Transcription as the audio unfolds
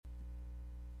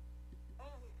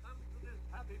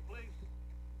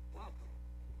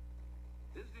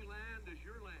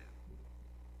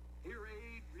Here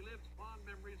age relives fond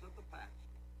memories of the past,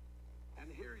 and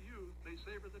here youth may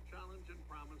savor the challenge and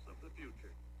promise of the future.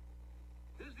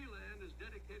 Disneyland is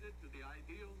dedicated to the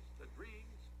ideals, the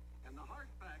dreams, and the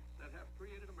hard facts that have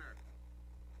created America,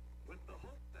 with the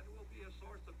hope that it will be a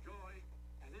source of joy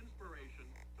and inspiration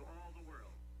to all the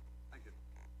world. Thank you.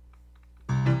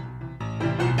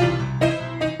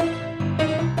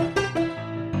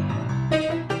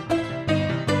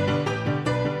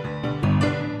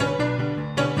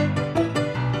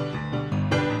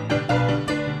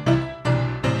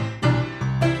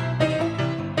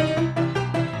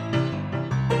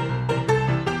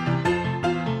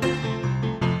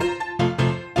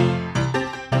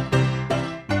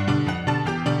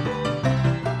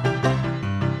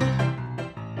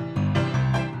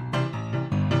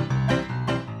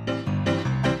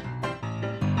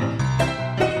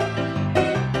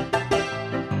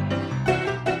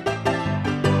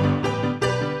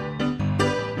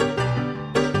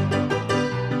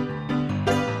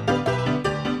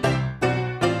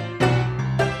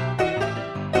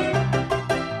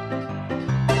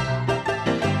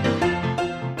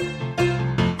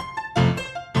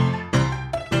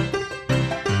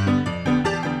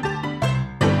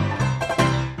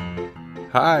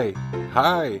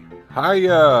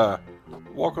 Hi.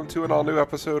 Welcome to an all-new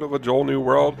episode of A Joel New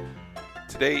World.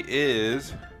 Today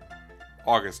is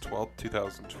August 12th,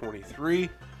 2023.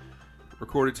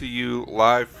 Recorded to you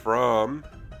live from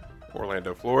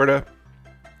Orlando, Florida.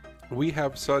 We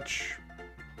have such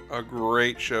a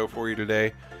great show for you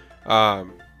today.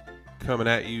 Coming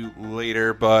at you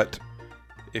later, but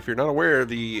if you're not aware,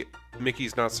 the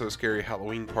Mickey's Not So Scary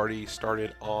Halloween party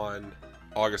started on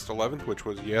August 11th, which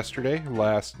was yesterday,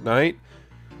 last night.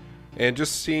 And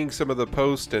just seeing some of the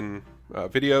posts and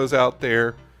videos out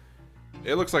there,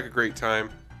 it looks like a great time.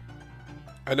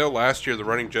 I know last year the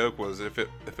running joke was if it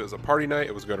was a party night,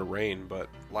 it was going to rain, but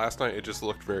last night it just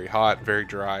looked very hot, very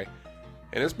dry.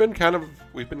 And we've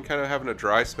been kind of having a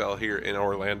dry spell here in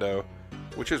Orlando,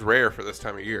 which is rare for this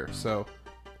time of year. So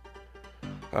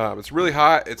it's really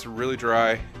hot, it's really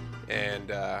dry,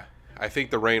 and I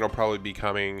think the rain will probably be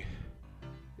coming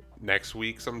next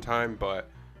week sometime, but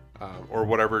or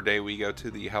whatever day we go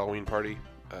to the Halloween party,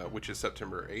 which is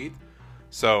September 8th.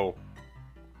 So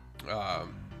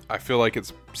I feel like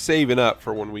it's saving up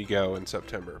for when we go in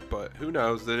September, but who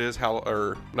knows? It is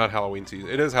not Halloween season.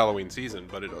 It is Halloween season,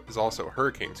 but it is also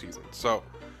hurricane season. So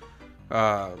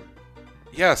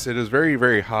yes, it is very,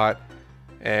 very hot.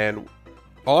 And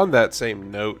on that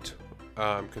same note,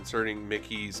 concerning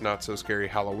Mickey's Not So Scary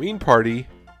Halloween party,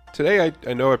 today,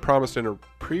 I know I promised in a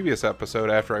previous episode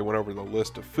after I went over the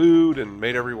list of food and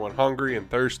made everyone hungry and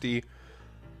thirsty,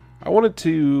 I wanted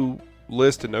to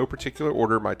list in no particular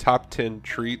order my top 10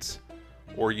 treats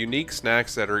or unique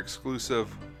snacks that are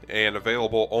exclusive and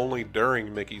available only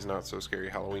during Mickey's Not So Scary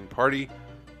Halloween party,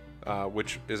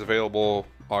 which is available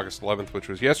August 11th, which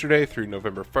was yesterday, through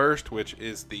November 1st, which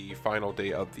is the final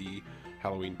day of the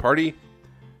Halloween party.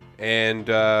 And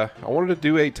I wanted to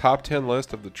do a top 10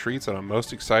 list of the treats that I'm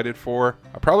most excited for.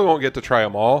 I probably won't get to try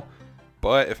them all,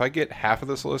 but if I get half of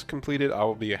this list completed, I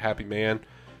will be a happy man.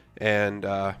 And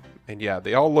yeah,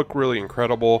 they all look really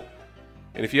incredible.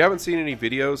 And if you haven't seen any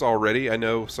videos already, I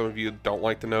know some of you don't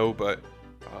like to know, but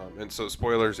and so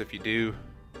spoilers if you do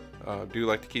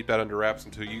like to keep that under wraps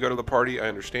until you go to the party. I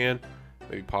understand.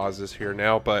 Maybe pause this here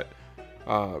now, but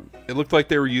it looked like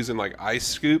they were using like ice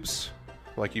scoops,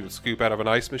 like you would scoop out of an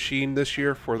ice machine this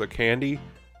year for the candy.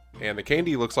 And the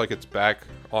candy looks like it's back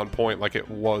on point like it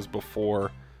was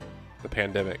before the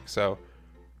pandemic. So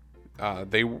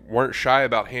they weren't shy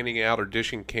about handing out or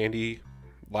dishing candy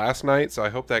last night, so I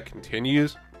hope that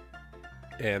continues.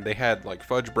 And they had like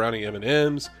fudge brownie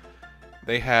M&Ms.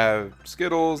 They have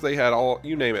Skittles. They had all,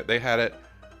 you name it, they had it.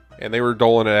 And they were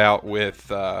doling it out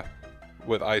with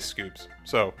ice scoops.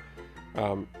 So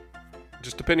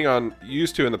just depending on,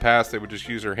 used to in the past, they would just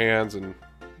use their hands and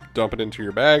dump it into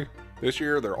your bag. This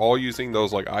year, they're all using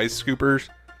those like ice scoopers.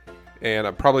 And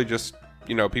I'm probably just,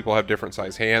 people have different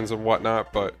size hands and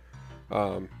whatnot, but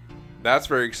that's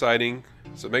very exciting.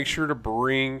 So make sure to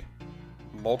bring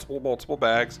multiple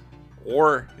bags,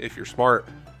 or if you're smart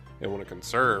and want to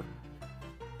conserve,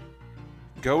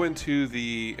 go into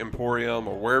the Emporium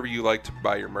or wherever you like to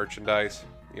buy your merchandise.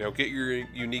 Get your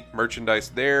unique merchandise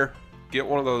there. Get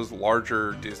one of those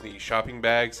larger Disney shopping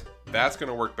bags. That's going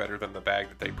to work better than the bag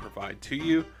that they provide to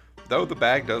you. Though the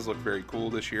bag does look very cool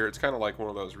this year. It's kind of like one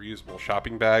of those reusable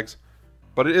shopping bags,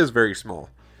 but it is very small.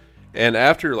 And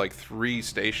after like 3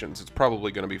 stations, it's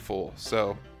probably going to be full.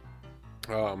 So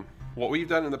what we've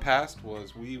done in the past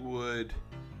was we would,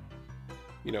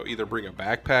 either bring a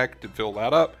backpack to fill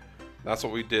that up, That's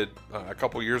what we did a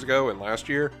couple years ago and last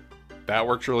year. That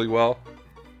works really well.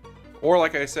 Or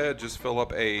like I said, just fill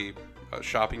up a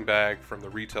shopping bag from the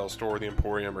retail store, the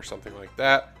Emporium or something like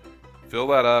that. Fill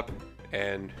that up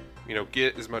and,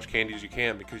 get as much candy as you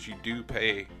can, because you do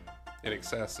pay in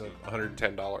excess of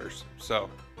 $110. So,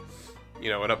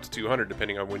 and up to $200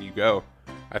 depending on when you go.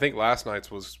 I think last night's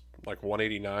was like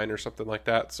 $189 or something like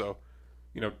that. So,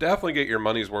 definitely get your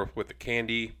money's worth with the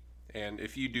candy. And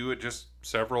if you do it just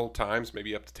several times,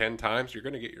 maybe up to 10 times, you're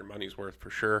going to get your money's worth for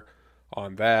sure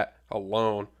on that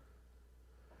alone.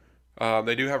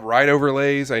 They do have ride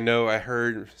overlays. I know I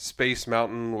heard Space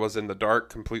Mountain was in the dark,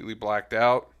 completely blacked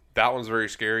out. That one's very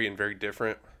scary and very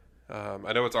different.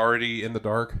 I know it's already in the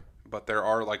dark, but there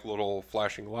are like little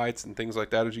flashing lights and things like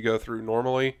that as you go through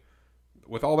normally.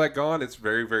 With all that gone, it's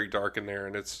very, very dark in there,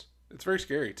 and it's very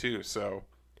scary too. So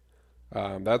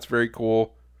that's very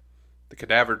cool. The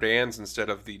Cadaver Dans instead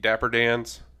of the Dapper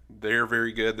Dans, they're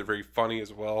very good. They're very funny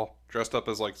as well. Dressed up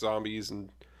as like zombies and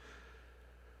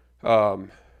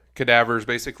cadavers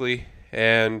basically.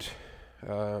 And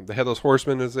the Headless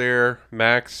Horseman is there.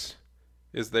 Max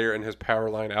is there in his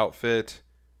Powerline outfit.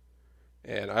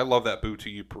 And I love that Boo to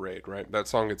You parade, right? That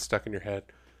song gets stuck in your head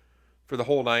for the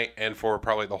whole night and for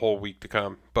probably the whole week to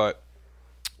come. But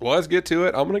let's get to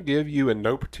it. I'm going to give you, in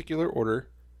no particular order,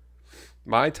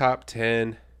 my top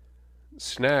 10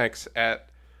 snacks at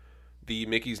the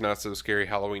Mickey's Not So Scary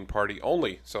Halloween Party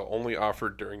only. So only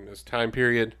offered during this time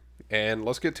period. And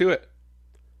let's get to it.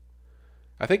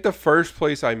 I think the first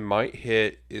place I might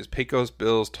hit is Pecos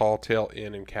Bill's Tall Tale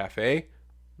Inn and Cafe,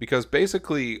 because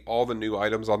basically all the new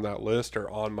items on that list are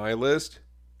on my list,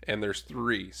 and there's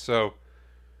 3. So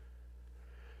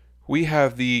we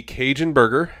have the Cajun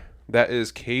Burger. That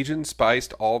is Cajun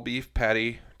spiced all beef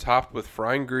patty topped with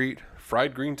fried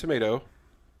green tomato,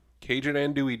 Cajun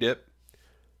andouille dip.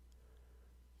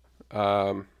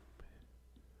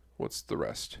 What's the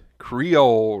rest?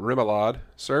 Creole remoulade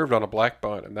served on a black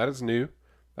bun, and that is new.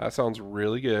 That sounds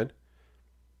really good.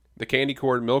 The candy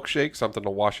corn milkshake, something to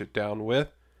wash it down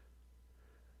with.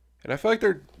 And I feel like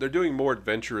they're doing more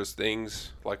adventurous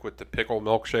things, like with the pickle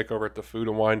milkshake over at the Food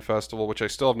and Wine Festival, which I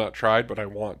still have not tried, but I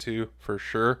want to for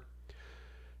sure.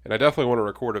 And I definitely want to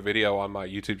record a video on my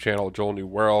YouTube channel, Joel New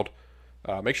World.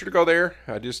 Make sure to go there.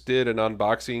 I just did an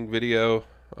unboxing video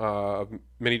of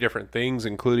many different things,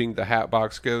 including the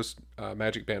Hatbox Ghost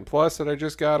Magic Band Plus that I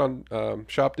just got on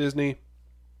Shop Disney.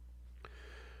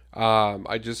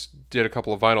 I just did a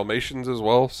couple of Vinylmations as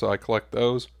well, so I collect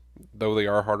those, though they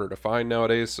are harder to find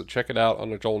nowadays. So check it out on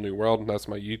the Joel New World, and that's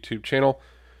my YouTube channel.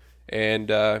 And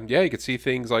you can see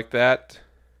things like that,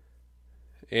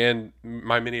 and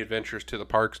my mini adventures to the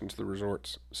parks and to the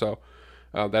resorts. So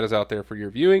that is out there for your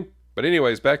viewing. But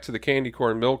anyways, back to the candy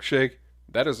corn milkshake.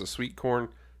 That is a sweet corn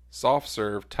soft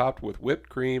serve topped with whipped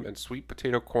cream and sweet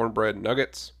potato cornbread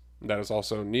nuggets. That is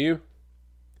also new.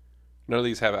 None of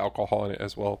these have alcohol in it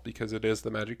as well, because it is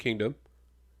the Magic Kingdom.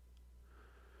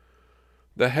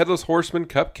 The Headless Horseman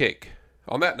Cupcake.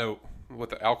 On that note, with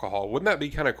the alcohol, wouldn't that be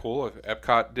kind of cool if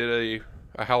Epcot did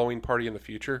a Halloween party in the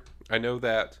future? I know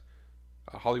that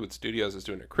Hollywood Studios is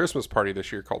doing a Christmas party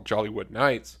this year called Jollywood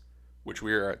Nights, which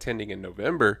we are attending in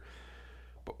November.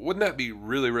 But wouldn't that be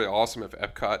really, really awesome if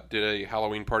Epcot did a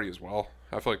Halloween party as well?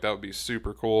 I feel like that would be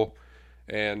super cool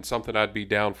and something I'd be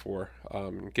down for.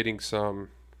 Getting some,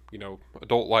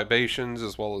 adult libations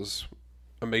as well as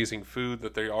amazing food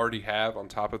that they already have on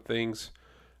top of things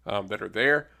that are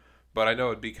there. But I know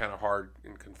it'd be kind of hard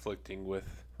and conflicting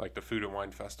with like the Food and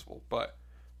Wine Festival. But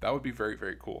that would be very,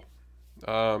 very cool.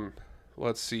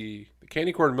 Let's see. The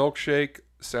candy corn milkshake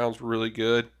sounds really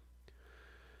good.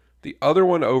 The other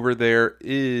one over there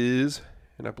is,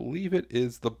 and I believe it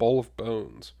is the Bowl of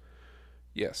Bones.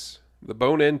 Yes. The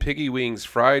bone-in piggy wings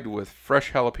fried with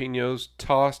fresh jalapenos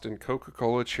tossed in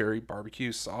Coca-Cola cherry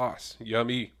barbecue sauce.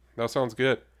 Yummy. That sounds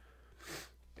good.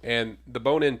 And the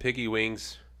bone-in piggy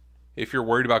wings, if you're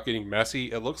worried about getting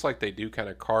messy, it looks like they do kind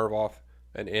of carve off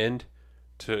an end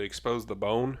to expose the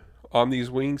bone on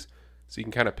these wings. So you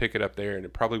can kind of pick it up there and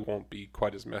it probably won't be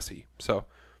quite as messy. So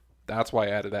that's why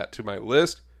I added that to my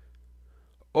list.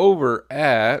 Over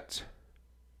at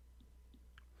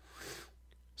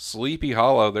Sleepy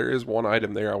Hollow, there is one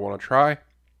item there I want to try.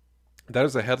 That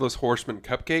is a Headless Horseman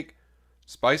Cupcake.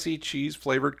 Spicy cheese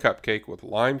flavored cupcake with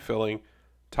lime filling,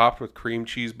 topped with cream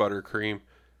cheese buttercream,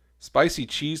 spicy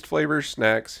cheese flavored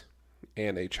snacks,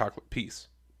 and a chocolate piece.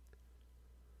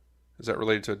 Is that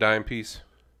related to a dime piece?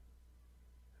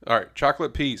 Alright,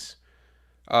 chocolate piece.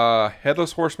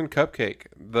 Headless Horseman Cupcake.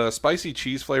 The spicy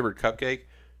cheese flavored cupcake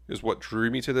is what drew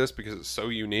me to this because it's so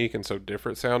unique and so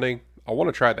different sounding. I want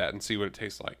to try that and see what it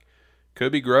tastes like.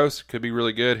 Could be gross, could be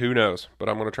really good, who knows, but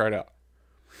I'm going to try it out.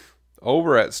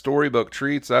 Over at Storybook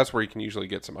Treats, that's where you can usually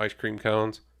get some ice cream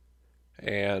cones.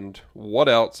 And what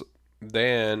else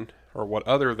what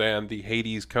other than the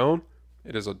Hades cone?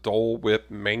 It is a Dole Whip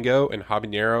mango and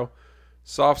habanero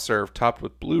soft serve topped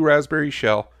with blue raspberry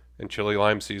shell and chili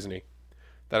lime seasoning.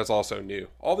 That is also new.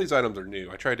 All these items are new.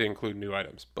 I tried to include new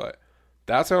items, but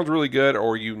that sounds really good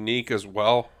or unique as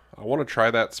well. I want to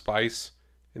try that spice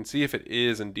and see if it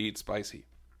is indeed spicy.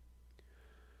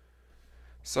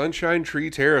 Sunshine Tree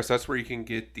Terrace, that's where you can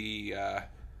get the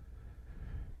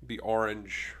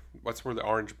orange, that's where the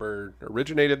orange bird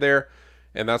originated there,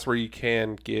 and that's where you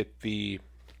can get the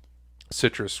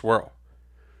citrus swirl.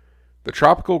 The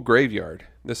Tropical Graveyard,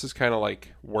 this is kind of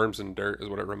like Worms and Dirt is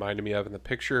what it reminded me of in the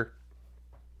picture.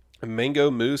 A mango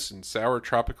mousse and sour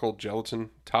tropical gelatin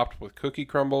topped with cookie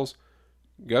crumbles,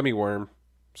 gummy worm,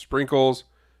 sprinkles,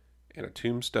 and a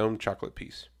tombstone chocolate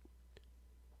piece.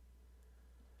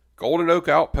 Golden Oak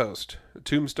Outpost, a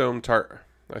tombstone tart.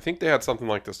 I think they had something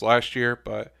like this last year,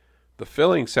 but the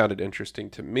filling sounded interesting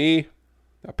to me.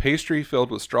 A pastry filled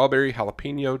with strawberry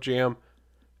jalapeno jam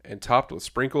and topped with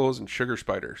sprinkles and sugar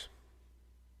spiders.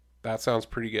 That sounds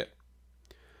pretty good.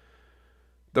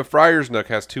 The Friar's Nook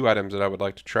has two items that I would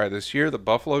like to try this year. The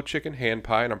buffalo chicken hand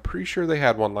pie, and I'm pretty sure they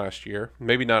had one last year.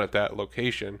 Maybe not at that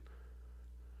location.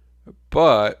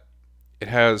 But it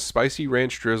has spicy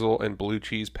ranch drizzle and blue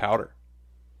cheese powder.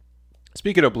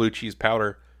 Speaking of blue cheese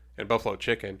powder and buffalo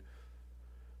chicken,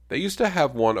 they used to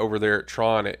have one over there at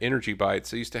Tron at Energy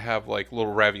Bites. They used to have like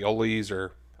little raviolis,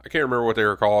 or I can't remember what they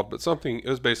were called, but something, it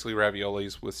was basically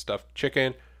raviolis with stuffed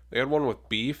chicken. They had one with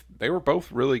beef. They were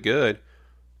both really good,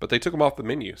 but they took them off the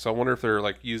menu. So I wonder if they're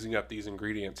like using up these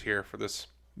ingredients here for this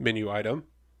menu item.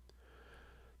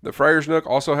 The Friar's Nook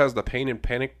also has the Pain and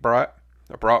Panic brat,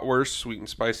 a bratwurst, sweet and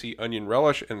spicy onion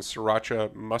relish, and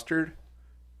sriracha mustard.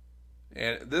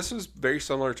 And this is very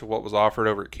similar to what was offered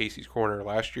over at Casey's Corner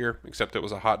last year, except it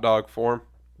was a hot dog form.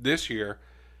 This year,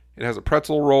 it has a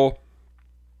pretzel roll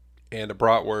and a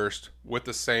bratwurst with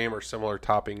the same or similar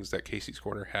toppings that Casey's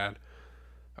Corner had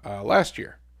last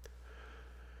year.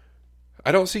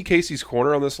 I don't see Casey's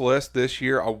Corner on this list this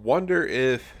year. I wonder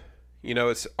if,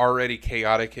 it's already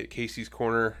chaotic at Casey's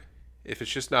Corner, if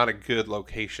it's just not a good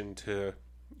location to,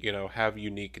 have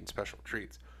unique and special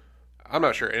treats. I'm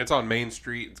not sure. And it's on Main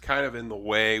Street. It's kind of in the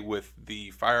way with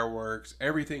the fireworks.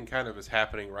 Everything kind of is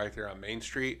happening right there on Main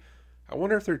Street. I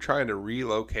wonder if they're trying to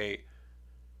relocate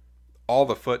all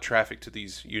the foot traffic to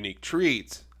these unique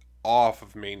treats off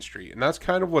of Main Street. And that's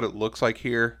kind of what it looks like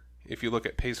here. If you look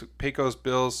at Pecos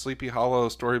Bills, Sleepy Hollow,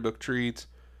 Storybook Treats,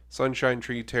 Sunshine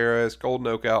Tree Terrace, Golden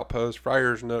Oak Outpost,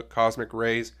 Friar's Nook, Cosmic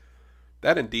Rays,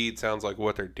 that indeed sounds like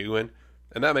what they're doing.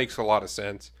 And that makes a lot of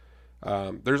sense.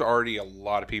 There's already a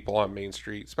lot of people on Main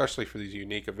Street, especially for these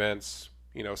unique events,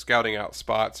 scouting out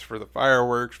spots for the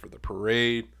fireworks, for the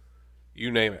parade,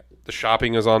 you name it. The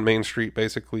shopping is on Main Street,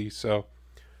 basically. So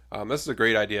this is a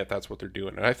great idea if that's what they're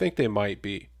doing. And I think they might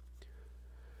be.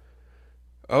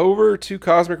 Over to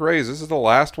Cosmic Rays. This is the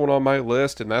last one on my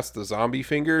list, and that's the zombie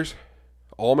fingers.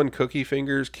 Almond cookie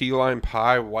fingers, key lime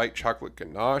pie, white chocolate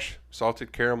ganache,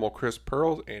 salted caramel crisp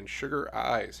pearls, and sugar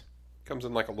eyes. Comes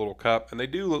in like a little cup, and they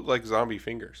do look like zombie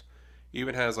fingers.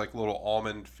 Even has like little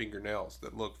almond fingernails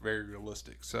that look very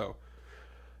realistic. So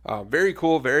very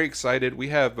cool, very excited. We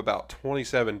have about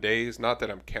 27 days, not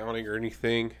that I'm counting or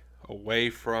anything, away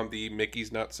from the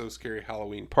Mickey's Not So Scary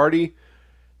Halloween party.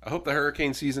 I hope the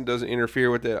hurricane season doesn't interfere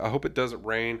with it. I hope it doesn't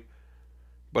rain.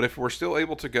 But if we're still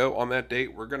able to go on that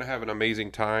date, we're going to have an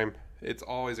amazing time. It's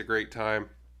always a great time.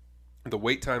 The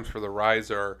wait times for the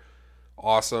rides are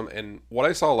awesome. And what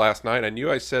I saw last night, I knew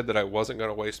I said that I wasn't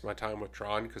going to waste my time with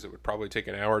Tron because it would probably take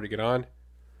an hour to get on.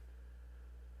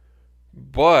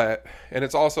 And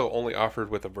it's also only offered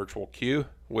with a virtual queue,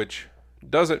 which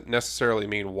doesn't necessarily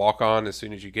mean walk on as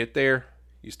soon as you get there.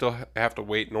 You still have to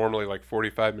wait normally like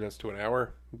 45 minutes to an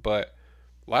hour. But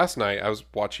last night I was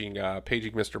watching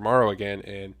Paging Mr. Morrow again,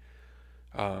 and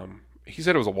he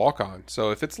said it was a walk-on.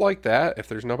 So if it's like that, if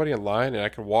there's nobody in line and I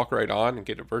can walk right on and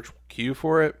get a virtual queue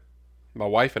for it, my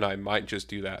wife and I might just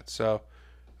do that. So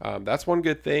that's one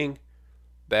good thing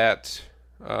that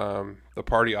the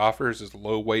party offers is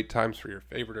low wait times for your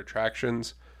favorite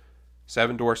attractions.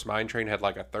 Seven Dwarfs Mine Train had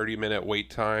like a 30-minute wait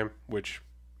time, which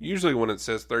usually when it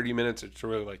says 30 minutes, it's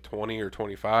really like 20 or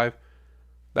 25.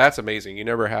 That's amazing. You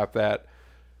never have that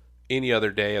any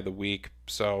other day of the week.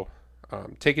 So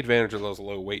take advantage of those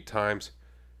low wait times.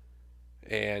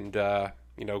 And,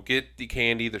 get the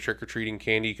candy, the trick-or-treating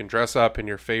candy. You can dress up in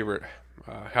your favorite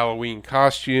Halloween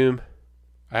costume.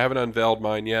 I haven't unveiled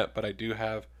mine yet, but I do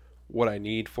have what I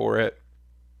need for it.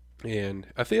 and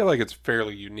I feel like it's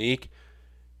fairly unique.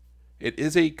 It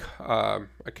is a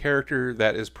character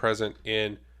that is present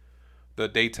in the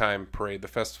daytime parade, the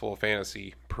Festival of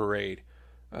Fantasy parade.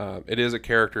 It is a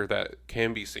character that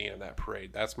can be seen in that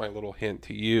parade. That's my little hint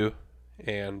to you,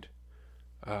 and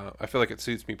I feel like it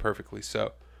suits me perfectly.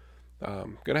 So,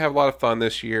 gonna have a lot of fun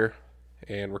this year,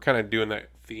 and we're kind of doing that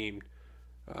themed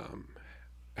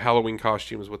Halloween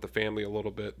costumes with the family a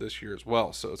little bit this year as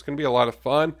well. So it's gonna be a lot of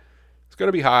fun. It's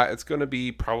gonna be hot. It's gonna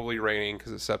be probably raining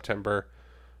because it's September,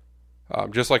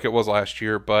 just like it was last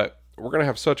year. But we're gonna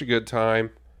have such a good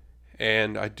time,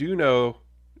 and I do know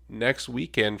next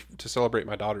weekend to celebrate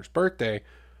my daughter's birthday,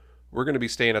 we're going to be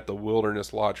staying at the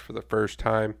Wilderness Lodge for the first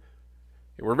time.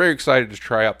 And we're very excited to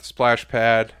try out the splash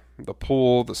pad, the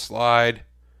pool, the slide,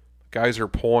 Geyser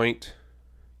Point,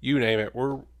 you name it.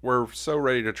 We're so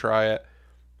ready to try it,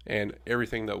 and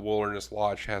everything that Wilderness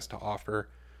Lodge has to offer.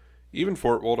 Even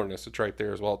Fort Wilderness, it's right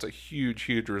there as well. It's a huge,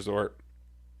 huge resort.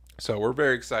 So we're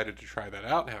very excited to try that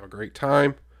out and have a great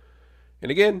time. And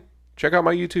again, check out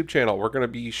my YouTube channel. We're going to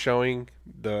be showing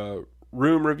the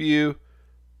room review,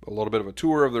 a little bit of a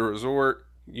tour of the resort,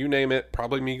 you name it.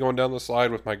 Probably me going down the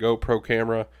slide with my GoPro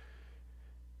camera,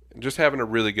 and just having a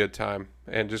really good time,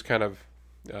 and just kind of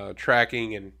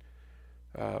tracking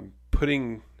and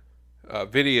putting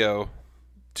video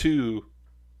to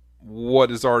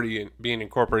what is already being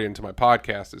incorporated into my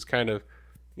podcast. Is kind of,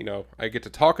 I get to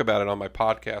talk about it on my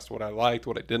podcast, what I liked,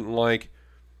 what I didn't like.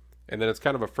 And then it's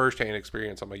kind of a first-hand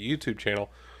experience on my YouTube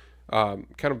channel, kind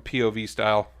of POV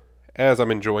style, as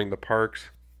I'm enjoying the parks,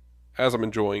 as I'm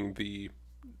enjoying the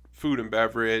food and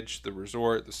beverage, the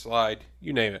resort, the slide,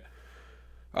 you name it.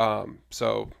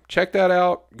 So check that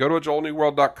out. Go to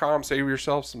ajoelnewworld.com. Save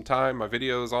yourself some time. My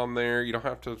video is on there. You don't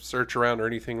have to search around or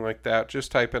anything like that.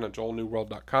 Just type in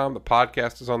ajoelnewworld.com. The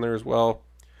podcast is on there as well.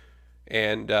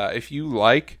 And if you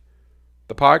like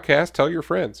the podcast, tell your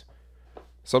friends.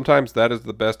 Sometimes that is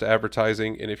the best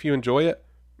advertising, and if you enjoy it,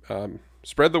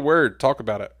 spread the word, talk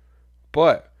about it.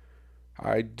 But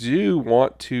I do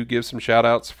want to give some shout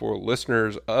outs for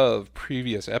listeners of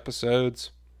previous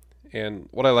episodes, and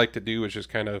what I like to do is just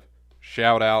kind of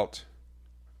shout out,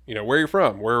 where you're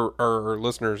from, where are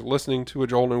listeners listening to A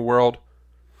Joel New World.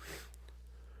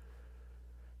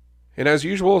 And as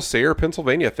usual, Sayre,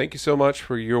 Pennsylvania, thank you so much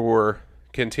for your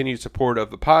continued support of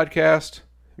the podcast.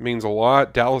 Means a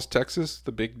lot. Dallas, Texas,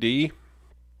 the Big D.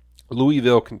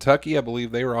 Louisville, Kentucky, I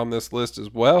believe they were on this list as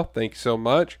well. Thank you so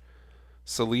much.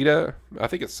 Salida, I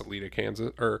think it's Salida,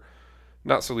 Kansas, or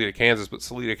not Salida, Kansas, but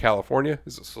Salida, California.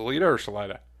 Is it Salida or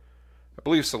Salida? I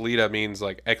believe Salida means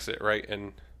like exit, right,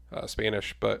 in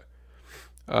Spanish. But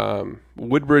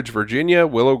Woodbridge, Virginia,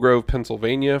 Willow Grove,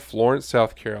 Pennsylvania, Florence,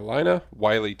 South Carolina,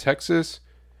 Wiley, Texas,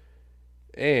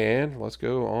 and let's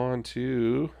go on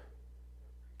to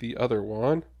the other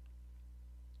one.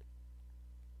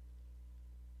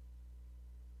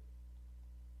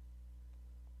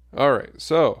 All right,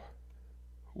 so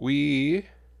we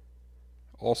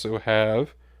also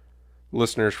have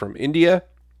listeners from India,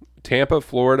 Tampa,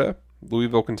 Florida,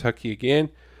 Louisville, Kentucky again,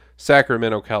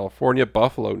 Sacramento, California,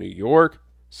 Buffalo, New York,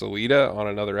 Salida on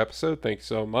another episode. Thanks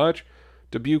so much.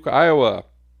 Dubuque, Iowa.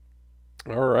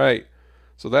 All right,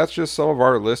 so that's just some of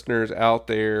our listeners out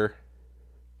there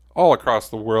all across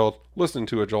the world listening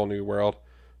to A Joel New World.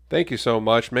 Thank you so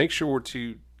much. Make sure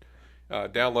to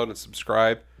download and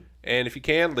subscribe. And if you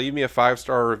can, leave me a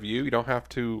 5-star review. You don't have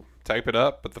to type it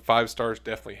up, but the 5 stars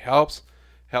definitely helps.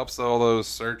 Helps all those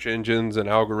search engines and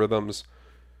algorithms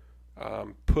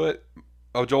put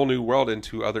A Joel New World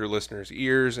into other listeners'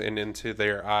 ears and into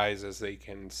their eyes as they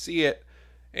can see it.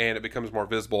 And it becomes more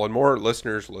visible and more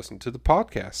listeners listen to the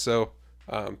podcast. So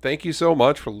thank you so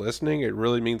much for listening. It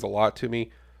really means a lot to me.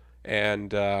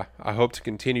 And I hope to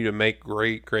continue to make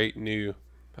great new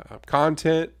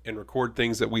content and record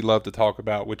things that we love to talk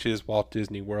about, which is Walt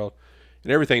Disney World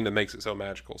and everything that makes it so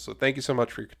magical. So thank you so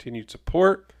much for your continued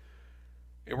support.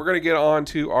 And we're going to get on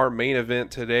to our main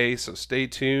event today. So stay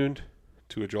tuned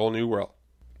to A Joel New World.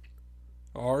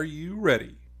 Are you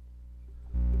ready?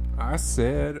 I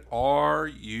said, are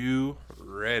you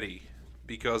ready?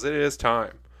 Because it is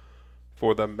time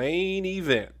for the main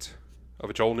event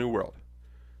of A Joel New World.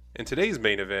 And today's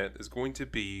main event is going to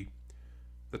be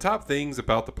the top things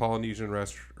about the Polynesian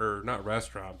resort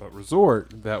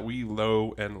that we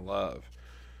know and love.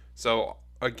 So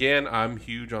again, I'm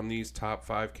huge on these top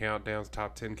 5 countdowns,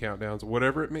 top 10 countdowns,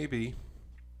 whatever it may be.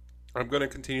 I'm going to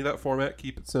continue that format,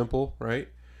 keep it simple, right?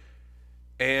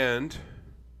 And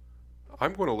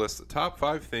I'm going to list the top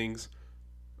 5 things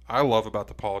I love about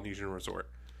the Polynesian resort.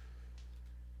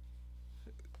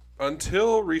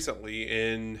 Until recently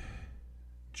in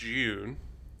June,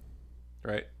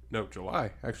 right? No,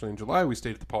 July. Actually, in July, we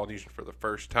stayed at the Polynesian for the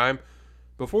first time.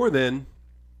 Before then,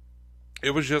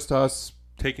 it was just us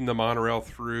taking the monorail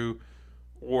through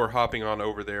or hopping on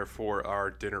over there for our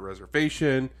dinner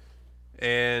reservation.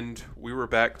 And we were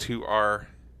back to our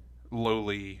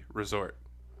lowly resort.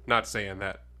 Not saying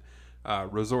that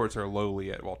resorts are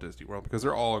lowly at Walt Disney World, because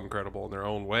they're all incredible in their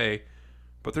own way.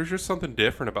 But there's just something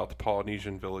different about the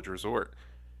Polynesian Village Resort.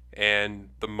 And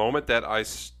the moment that I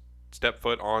stepped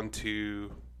foot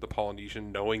onto the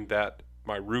Polynesian, knowing that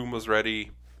my room was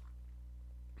ready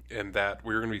and that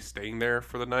we were going to be staying there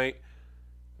for the night,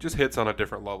 just hits on a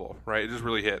different level, right? It just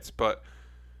really hits. But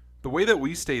the way that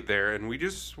we stayed there, and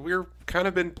we're kind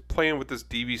of been playing with this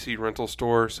DVC rental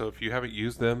store, so if you haven't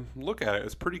used them, look at it.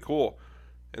 It's pretty cool.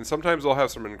 And sometimes they'll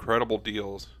have some incredible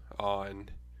deals on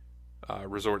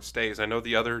resort stays. I know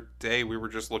the other day we were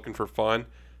just looking for fun.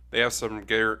 They have some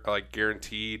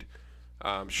guaranteed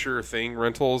sure thing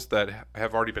rentals that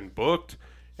have already been booked,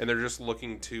 and they're just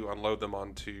looking to unload them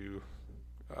onto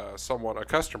a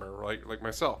customer, like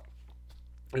myself.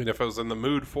 And if I was in the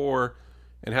mood for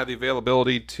and had the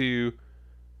availability to,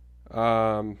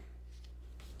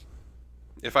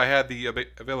 if I had the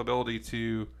availability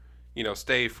to,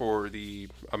 stay for the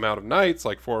amount of nights,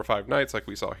 like 4 or 5 nights, like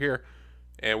we saw here,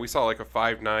 and we saw like a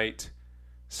 5-night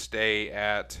stay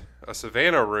at a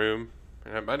Savannah room,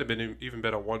 and it might have been even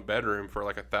been a 1-bedroom for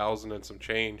like $1,000 and some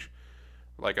change,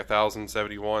 like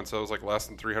 $1,071. So it was like less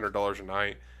than $300 a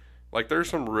night. Like, there's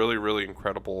some really, really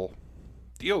incredible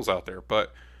deals out there.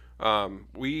 But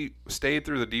we stayed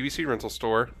through the DVC rental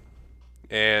store,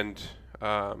 and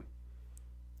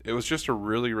it was just a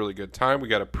really, really good time. We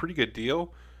got a pretty good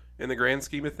deal in the grand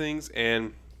scheme of things.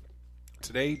 And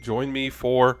today, join me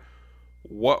for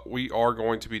what we are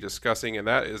going to be discussing, and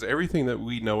that is everything that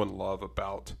we know and love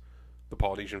about the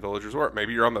Polynesian Village Resort.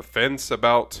 Maybe you're on the fence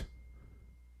about,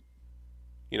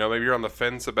 I'm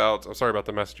sorry about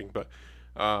the messaging, but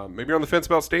maybe you're on the fence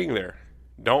about staying there.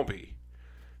 Don't be.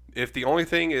 If the only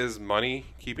thing is money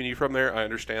keeping you from there, I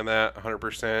understand that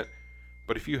 100%.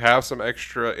 But if you have some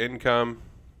extra income,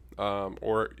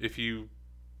 or if you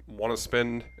want to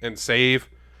spend and save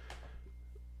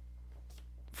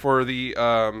for the,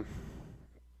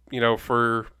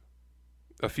 for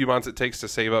a few months it takes to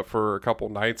save up for a couple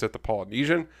nights at the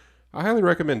Polynesian, I highly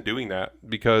recommend doing that,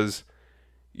 because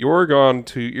you're going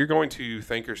to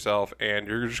thank yourself, and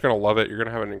you're just going to love it. You're going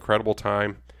to have an incredible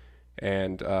time.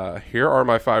 And here are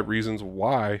my 5 reasons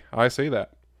why I say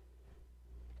that.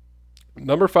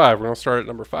 Number 5, we're going to start at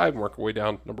number 5 and work our way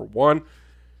down to number 1.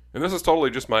 And this is totally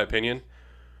just my opinion.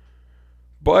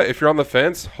 But if you're on the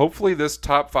fence, hopefully this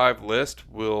top 5 list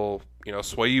will,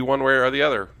 sway you one way or the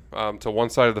other, to one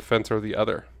side of the fence or the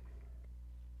other.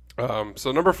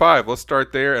 So number 5, let's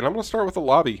start there. And I'm going to start with the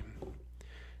lobby.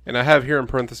 And I have here in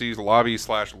parentheses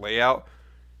lobby/layout,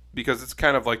 because it's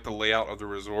kind of like the layout of the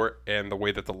resort and the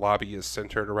way that the lobby is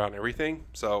centered around everything.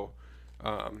 So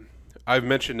I've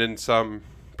mentioned in some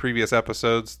previous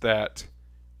episodes that,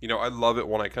 I love it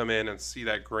when I come in and see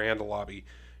that grand lobby.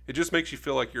 It just makes you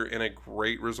feel like you're in a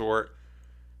great resort,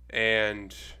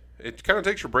 and it kind of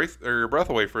takes your breath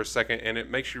away for a second, and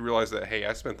it makes you realize that, hey,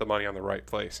 I spent the money on the right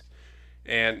place.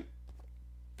 And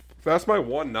that's my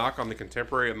one knock on the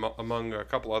Contemporary among a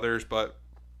couple others, but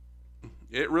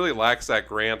it really lacks that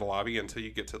grand lobby until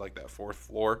you get to like that 4th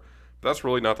floor. But that's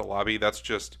really not the lobby. That's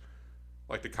just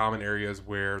like the common areas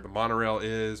where the monorail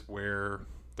is, where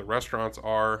the restaurants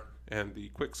are, and the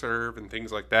quick serve and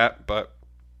things like that. But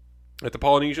at the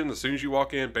Polynesian, as soon as you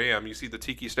walk in, bam, you see the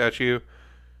tiki statue,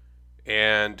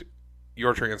 and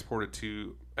you're transported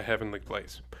to a heavenly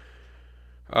place.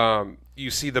 You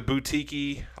see the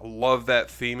boutique. I love that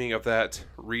theming of that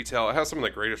retail. It has some of the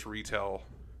greatest retail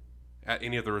at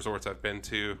any of the resorts I've been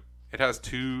to. It has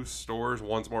 2 stores.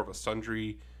 One's more of a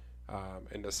sundry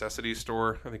and necessity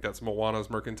store. I think that's Moana's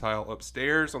Mercantile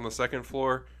upstairs on the 2nd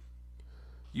floor.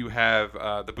 You have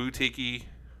the boutique,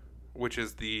 which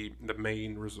is the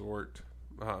main resort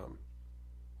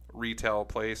retail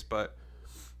place, but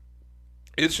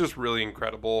it's just really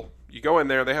incredible. You go in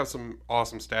there, they have some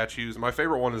awesome statues. My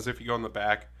favorite one is if you go in the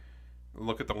back and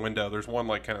look at the window, there's one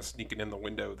like kind of sneaking in the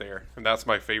window there, and that's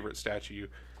my favorite statue,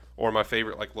 or my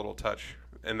favorite like little touch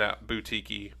in that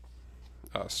boutique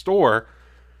store.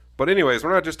 But anyways,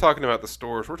 we're not just talking about the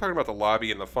stores, we're talking about the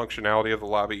lobby and the functionality of the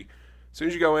lobby. As soon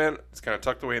as you go in, it's kind of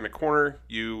tucked away in the corner.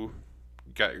 You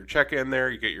got your check-in there,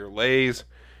 you get your lays,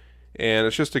 and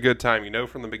it's just a good time. You know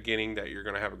from the beginning that you're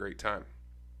going to have a great time.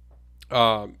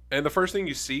 And the first thing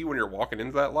you see when you're walking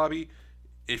into that lobby,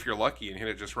 if you're lucky and hit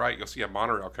it just right, you'll see a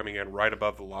monorail coming in right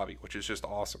above the lobby, which is just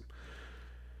awesome.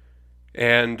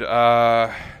 And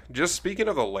just speaking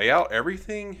of the layout,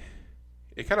 everything,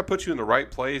 it kind of puts you in the right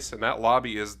place. And that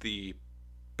lobby is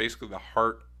basically the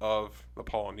heart of the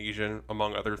Polynesian,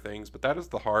 among other things. But that is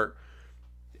the heart.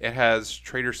 It has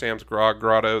Trader Sam's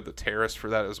Grotto, the terrace for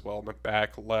that as well in the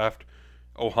back left.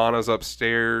 Ohana's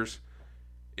upstairs.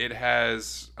 It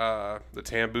has the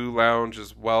Tambu Lounge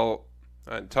as well.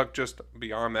 And tucked just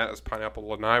beyond that is Pineapple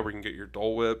Lanai, where you can get your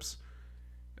Dole Whips.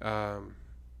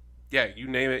 Yeah, you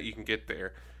name it, you can get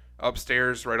there.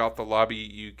 Upstairs, right off the lobby,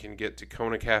 you can get to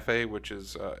Kona Cafe, which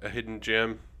is a hidden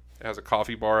gem. It has a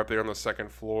coffee bar up there on the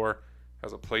second floor. It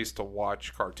has a place to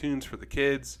watch cartoons for the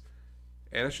kids.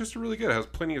 And it's just really good. It has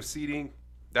plenty of seating.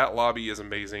 That lobby is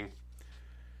amazing.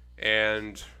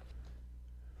 And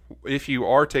if you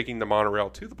are taking the monorail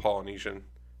to the Polynesian,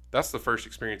 that's the first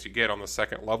experience you get on the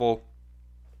second level.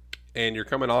 And you're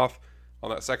coming off on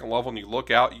that second level and you look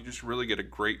out, you just really get a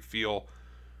great feel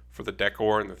for the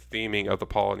decor and the theming of the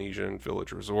Polynesian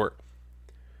Village Resort.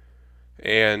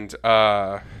 And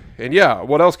yeah,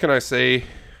 what else can I say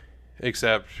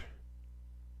except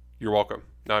you're welcome.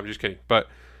 No, I'm just kidding. But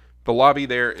the lobby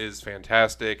there is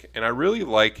fantastic, and I really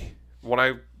like when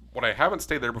I haven't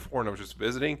stayed there before and I was just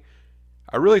visiting,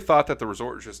 I really thought that the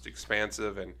resort was just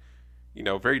expansive and, you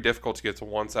know, very difficult to get to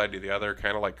one side to the other,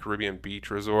 kind of like Caribbean Beach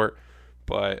Resort.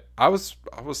 But I was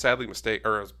sadly mistaken,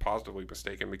 or I was positively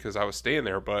mistaken, because I was staying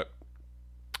there. But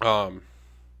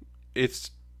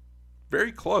it's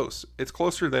very close. It's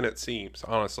closer than it seems,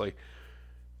 honestly.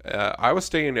 I was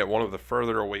staying at one of the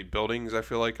further away buildings, I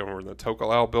feel like, over in the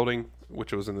Tokelau building,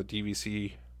 which was in the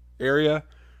DVC area,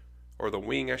 or the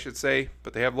wing, I should say.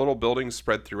 But they have little buildings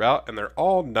spread throughout, and they're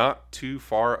all not too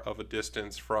far of a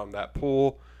distance from that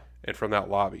pool and from that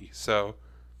lobby. So,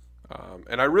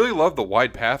 and I really love the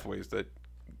wide pathways that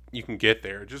you can get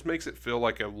there. It just makes it feel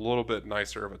like a little bit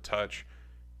nicer of a touch.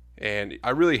 And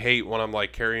I really hate when I'm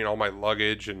like carrying all my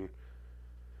luggage, and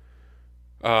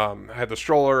I have the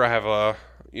stroller, I have a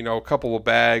couple of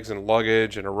bags and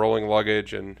luggage and a rolling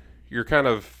luggage, and you're kind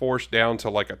of forced down to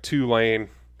like a 2-lane,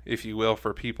 if you will,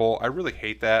 for people. I really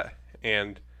hate that.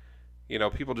 And,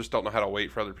 people just don't know how to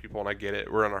wait for other people, and I get it.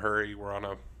 We're in a hurry. We're on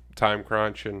a time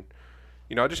crunch, and,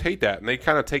 I just hate that. And they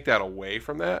kind of take that away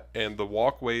from that, and the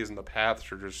walkways and the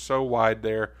paths are just so wide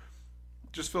there.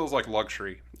 It just feels like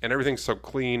luxury, and everything's so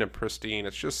clean and pristine.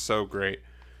 It's just so great.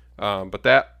 But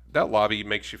that lobby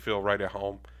makes you feel right at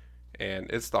home,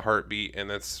 and it's the heartbeat, and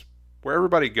it's where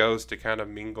everybody goes to kind of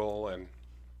mingle and,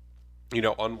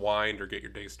 unwind or get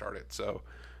your day started. So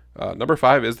number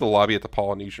 5 is the lobby at the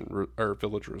Polynesian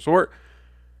Village Resort.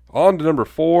 On to number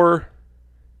 4,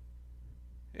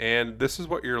 and this is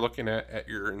what you're looking at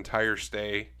your entire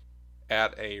stay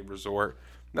at a resort,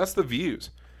 and that's the views.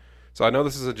 So I know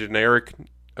this is a generic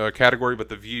category, but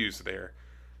the views there,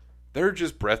 they're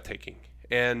just breathtaking.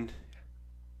 And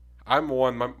I'm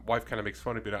one, my wife kind of makes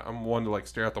fun of me, I'm one to like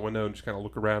stare out the window and just kind of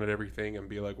look around at everything and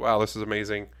be like, wow, this is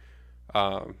amazing.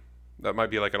 That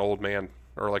might be like an old man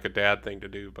or like a dad thing to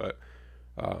do, but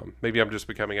maybe I'm just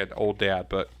becoming an old dad.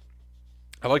 But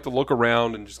I like to look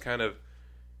around and just kind of,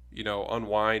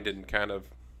 unwind and kind of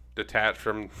detach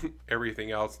from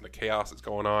everything else and the chaos that's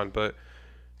going on. But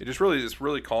it's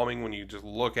really calming when you just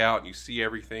look out and you see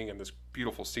everything and this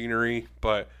beautiful scenery.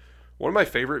 But one of my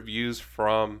favorite views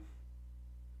from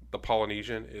the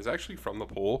Polynesian is actually from the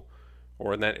pool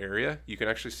or in that area. You can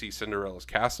actually see Cinderella's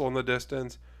castle in the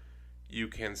distance. You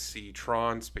can see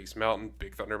Tron, Space Mountain,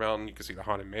 Big Thunder Mountain. You can see the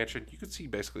Haunted Mansion. You can see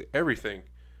basically everything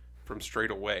from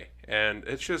straight away. And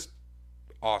it's just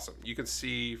awesome. You can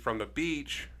see from the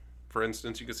beach, for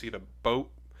instance, you can see the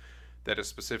boat that is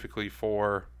specifically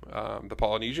for the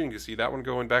Polynesian. You can see that one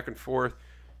going back and forth.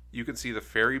 You can see the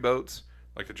ferry boats,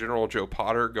 like the General Joe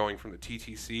Potter going from the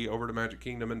TTC over to Magic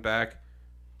Kingdom and back.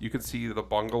 You can see the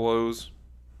bungalows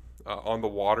on the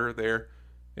water there.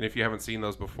 And if you haven't seen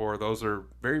those before, those are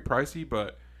very pricey,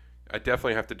 but I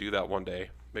definitely have to do that one day.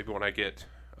 Maybe when I get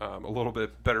a little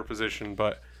bit better position.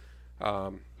 But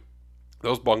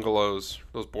those bungalows,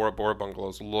 those Bora Bora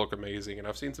bungalows look amazing. And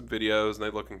I've seen some videos, and they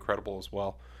look incredible as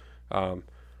well.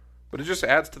 But it just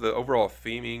adds to the overall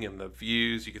theming and the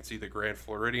views. You can see the Grand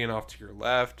Floridian off to your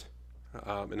left.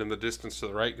 And in the distance to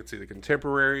the right, you can see the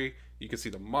Contemporary. You can see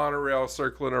the monorail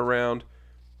circling around.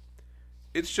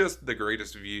 It's just the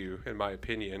greatest view, in my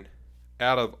opinion,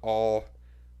 out of all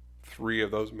 3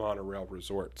 of those monorail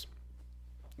resorts.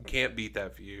 You can't beat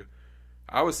that view.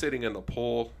 I was sitting in the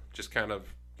pool, just kind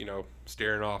of,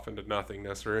 staring off into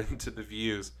nothingness or into the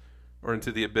views or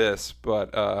into the abyss. But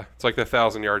it's like the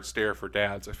 1,000-yard stare for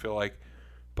dads, I feel like.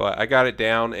 But I got it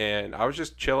down, and I was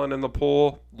just chilling in the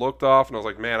pool, looked off, and I was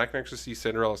like, man, I can actually see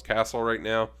Cinderella's castle right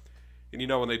now.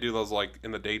 And when they do those like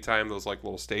in the daytime, those like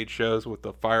little stage shows with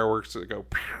the fireworks that go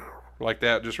like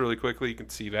that just really quickly, you can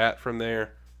see that from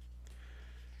there.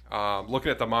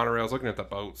 Looking at the monorails, looking at the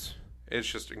boats, it's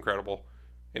just incredible.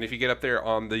 And if you get up there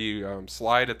on the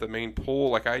slide at the main pool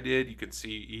like I did, you can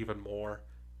see even more.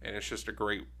 And it's just a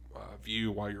great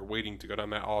view while you're waiting to go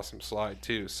down that awesome slide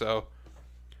too. So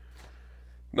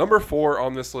number 4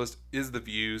 on this list is the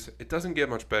views. It doesn't get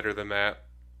much better than that.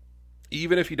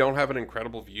 Even if you don't have an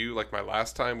incredible view, like my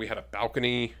last time, we had a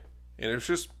balcony, and it was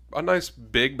just a nice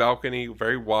big balcony,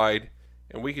 very wide,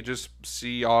 and we could just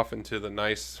see off into the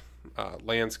nice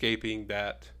landscaping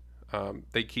that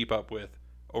they keep up with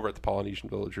over at the Polynesian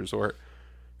Village Resort.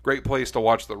 Great place to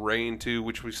watch the rain too,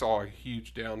 which we saw a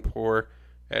huge downpour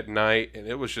at night, and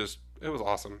it was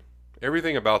awesome.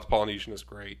 Everything about the Polynesian is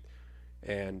great,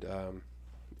 and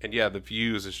yeah, the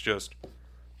views is just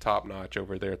top notch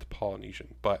over there at the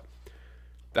Polynesian. But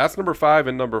that's number 5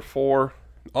 and number 4.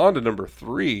 On to number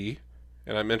 3,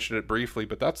 and I mentioned it briefly,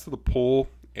 but that's the pool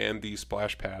and the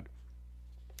splash pad.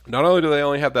 Not only do they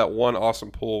only have that one awesome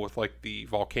pool with like the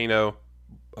volcano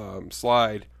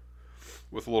slide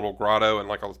with a little grotto and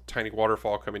like a tiny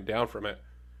waterfall coming down from it,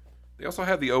 they also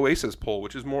have the Oasis pool,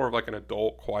 which is more of like an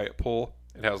adult quiet pool.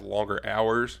 It has longer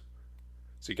hours,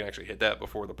 so you can actually hit that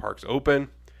before the park's open.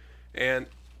 And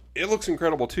it looks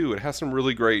incredible too. It has some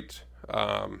really great,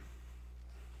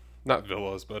 not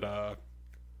villas, but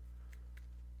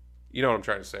you know what I'm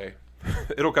trying to say.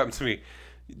 It'll come to me.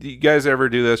 Do you guys ever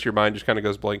do this? Your mind just kind of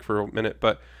goes blank for a minute.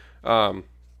 But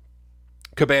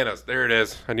cabanas, there it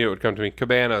is. I knew it would come to me.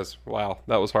 Cabanas. Wow,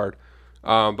 that was hard.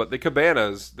 But the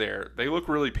cabanas there, they look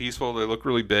really peaceful. They look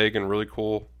really big and really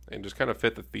cool, and just kind of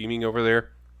fit the theming over there,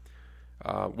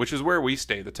 which is where we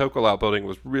stayed. The Tokelau building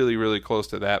was really, really close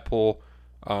to that pool,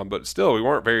 but still, we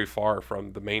weren't very far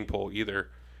from the main pool either.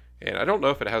 And I don't know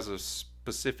if it has a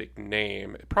specific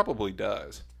name. It probably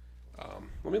does.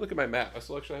 Let me look at my map. I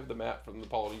still actually have the map from the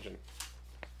Polynesian.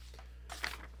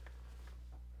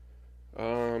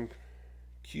 The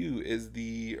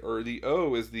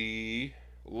O is the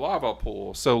lava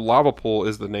pool. So lava pool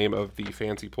is the name of the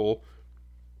fancy pool,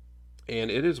 and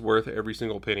it is worth every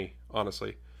single penny,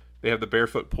 honestly. They have the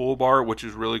barefoot pool bar, which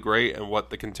is really great, and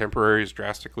what the Contemporary is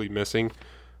drastically missing.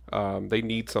 They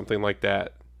need something like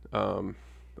that.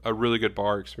 A really good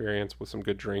bar experience with some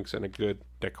good drinks and a good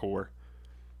decor.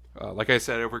 Like I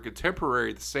said, over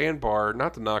Contemporary, the sandbar,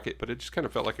 not to knock it, but it just kind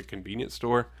of felt like a convenience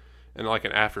store and like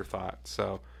an afterthought.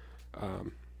 So,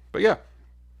 but yeah,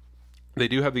 they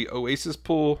do have the Oasis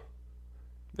pool.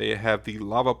 They have the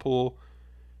lava pool.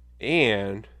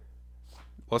 And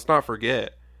let's not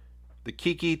forget the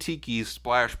Kiki Tiki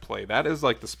splash play. That is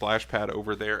like the splash pad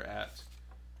over there at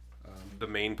the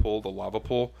main pool, the lava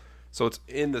pool. So it's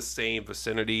in the same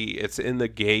vicinity. It's in the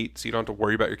gate, so you don't have to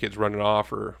worry about your kids running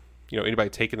off or anybody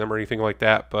taking them or anything like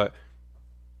that. But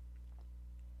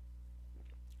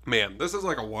man, this is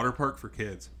like a water park for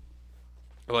kids.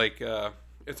 Like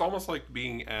it's almost like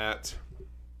being at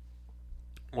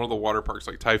one of the water parks,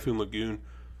 like Typhoon Lagoon,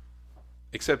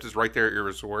 except it's right there at your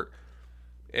resort.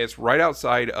 It's right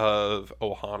outside of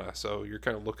Ohana, so you're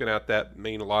kind of looking at that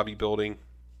main lobby building,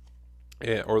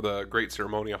 or the Great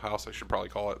Ceremonial House, I should probably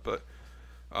call it, but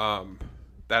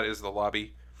that is the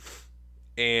lobby.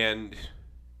 And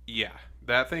yeah,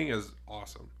 that thing is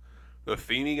awesome. The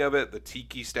theming of it, the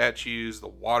tiki statues, the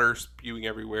water spewing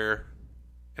everywhere.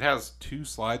 It has 2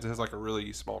 slides. It has like a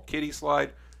really small kiddie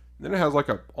slide, and then it has like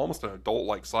almost an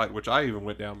adult-like slide, which I even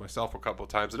went down myself a couple of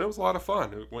times, and it was a lot of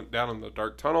fun. It went down in the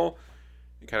dark tunnel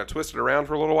and kind of twisted around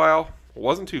for a little while. It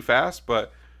wasn't too fast,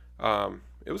 but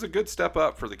it was a good step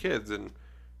up for the kids, and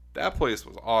that place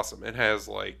was awesome. It has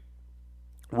like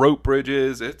rope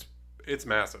bridges. It's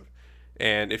massive.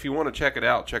 And if you want to check it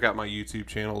out, check out my YouTube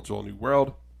channel, Joel New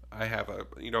World. I have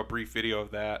a brief video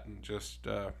of that, and just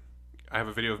I have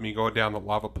a video of me going down the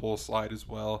lava pool slide as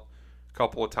well a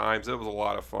couple of times. It was a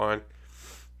lot of fun.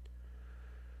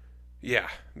 Yeah,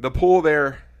 the pool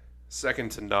there,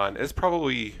 second to none. It's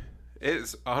 100%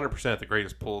 the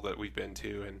greatest pool that we've been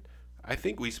to, and I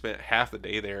think we spent half the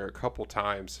day there a couple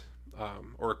times,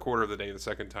 or a quarter of the day the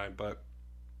second time, but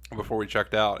before we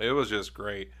checked out. It was just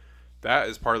great. That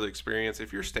is part of the experience.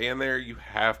 If you're staying there, you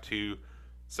have to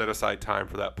set aside time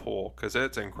for that pool, because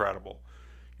it's incredible.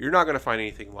 You're not going to find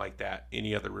anything like that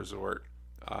any other resort.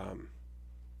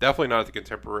 Definitely not at the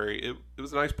Contemporary. It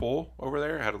was a nice pool over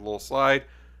there. It had a little slide,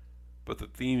 but the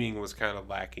theming was kind of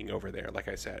lacking over there, like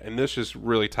I said. And this just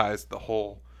really ties the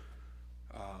whole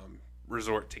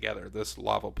resort together, this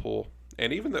lava pool.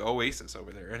 And even the Oasis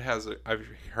over there. I've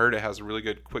heard it has a really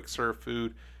good quick serve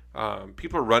food.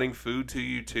 People are running food to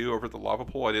you too over the lava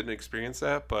pool. I didn't experience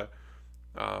that, but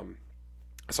I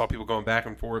saw people going back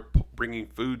and forth, bringing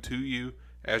food to you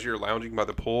as you're lounging by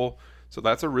the pool. So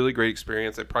that's a really great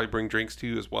experience. They probably bring drinks to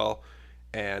you as well.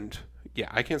 And yeah,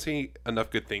 I can't say enough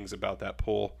good things about that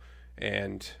pool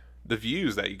and the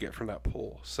views that you get from that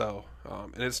pool. So,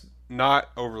 and it's not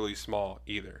overly small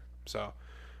either. So,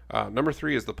 number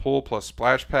 3 is the pool plus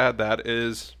splash pad. That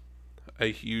is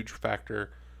a huge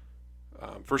factor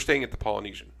for staying at the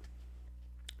Polynesian.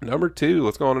 Number 2,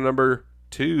 let's go on to number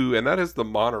 2, and that is the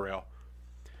monorail.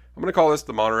 I'm going to call this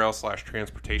the monorail /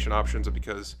 transportation options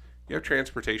because you have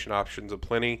transportation options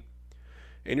aplenty,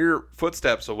 and you're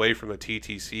footsteps away from the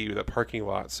TTC, the parking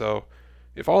lot. So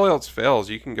if all else fails,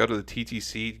 you can go to the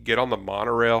TTC, get on the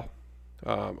monorail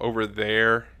over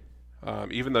there,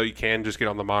 even though you can just get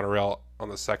on the monorail on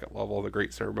the second level of the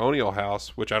Great Ceremonial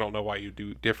House, which I don't know why you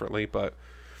do differently, but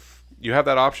you have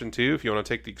that option too if you want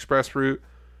to take the express route.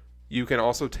 You can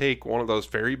also take one of those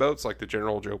ferry boats like the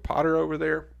General Joe Potter over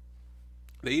there.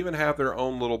 They even have their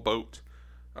own little boat.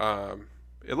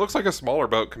 It looks like a smaller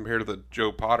boat compared to the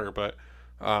Joe Potter, but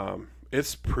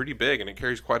it's pretty big and it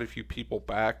carries quite a few people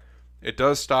back. It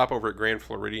does stop over at Grand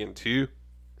Floridian too.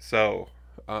 So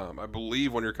I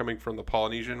believe when you're coming from the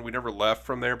Polynesian, we never left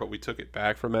from there, but we took it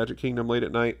back from Magic Kingdom late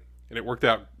at night, and it worked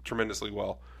out tremendously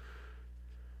well.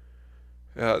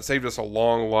 It saved us a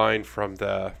long line from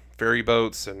the ferry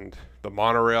boats and the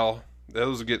monorail.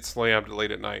 Those get slammed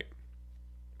late at night.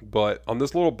 But on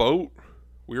this little boat,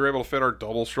 we were able to fit our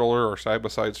double stroller or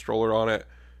side-by-side stroller on it,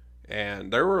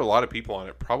 and there were a lot of people on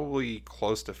it, probably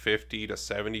close to 50 to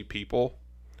 70 people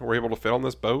were able to fit on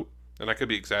this boat. And I could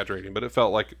be exaggerating, but it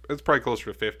felt like it's probably closer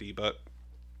to 50, but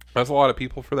that's a lot of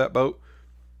people for that boat.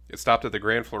 It stopped at the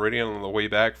Grand Floridian on the way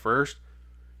back first,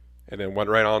 and then went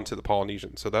right on to the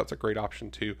Polynesian. So that's a great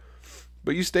option too.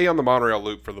 But you stay on the monorail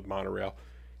loop for the monorail,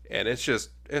 and it's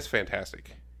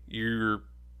fantastic.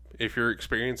 If you're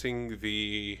experiencing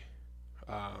the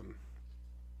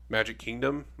Magic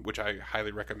Kingdom, which I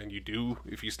highly recommend you do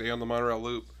if you stay on the monorail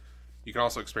loop, you can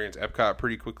also experience Epcot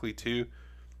pretty quickly too.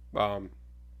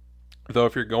 Though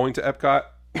if you're going to Epcot,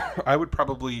 I would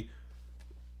probably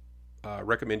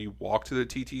recommend you walk to the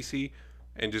TTC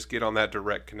and just get on that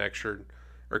direct connection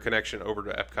over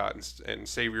to Epcot and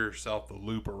save yourself the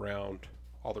loop around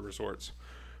all the resorts.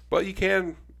 But you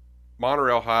can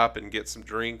monorail hop and get some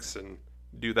drinks and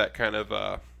do that kind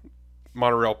of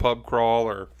monorail pub crawl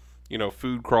or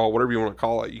food crawl, whatever you want to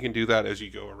call it. You can do that as you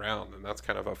go around, and that's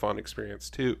kind of a fun experience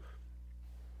too.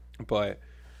 But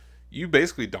you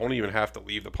basically don't even have to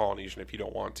leave the Polynesian if you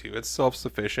don't want to. It's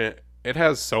self-sufficient. It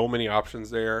has so many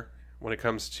options there when it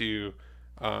comes to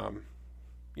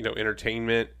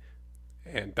entertainment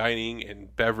and dining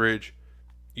and beverage,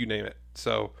 you name it.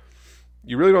 So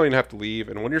you really don't even have to leave.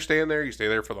 And when you're staying there, you stay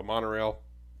there for the monorail.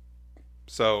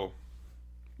 So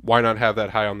why not have that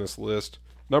high on this list?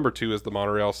 Number 2 is the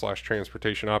monorail /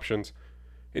 transportation options.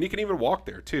 And you can even walk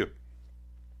there too.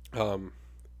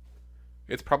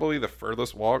 It's probably the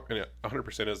furthest walk, and it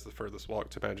 100% is the furthest walk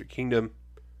to Magic Kingdom.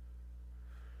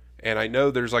 And I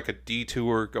know there's like a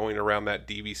detour going around that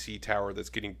DVC tower that's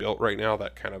getting built right now,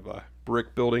 that kind of a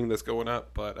brick building that's going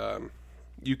up. But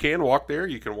you can walk there.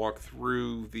 You can walk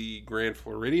through the Grand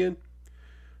Floridian,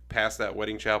 past that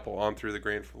wedding chapel, on through the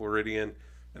Grand Floridian,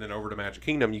 and then over to Magic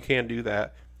Kingdom. You can do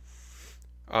that.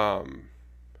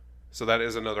 So that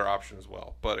is another option as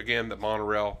well. But again, the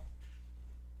monorail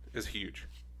is huge.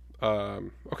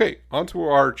 Okay, on to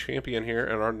our champion here,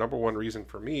 and our number one reason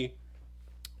for me,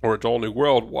 or Joel New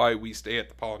World, why we stay at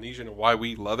the Polynesian and why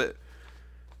we love it.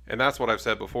 And that's what I've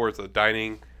said before. It's the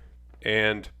dining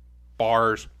and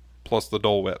bars plus the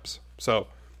Dole Whips. So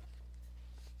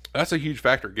that's a huge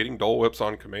factor, getting Dole Whips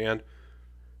on command.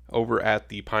 Over at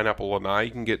the Pineapple Lanai,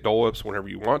 you can get Dole Whips whenever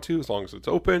you want to, as long as it's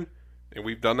open. And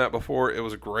we've done that before. It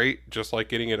was great, just like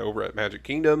getting it over at Magic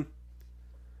Kingdom.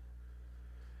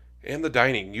 And the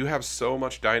dining. You have so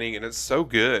much dining, and it's so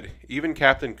good. Even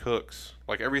Captain Cook's.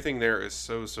 Like, everything there is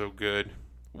so, so good.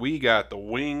 We got the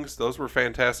wings. Those were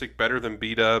fantastic. Better than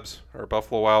B-Dubs or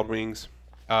Buffalo Wild Wings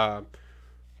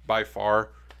by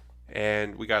far.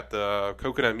 And we got the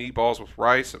coconut meatballs with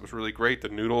rice. It was really great. The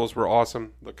noodles were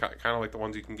awesome. Kind of like the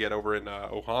ones you can get over in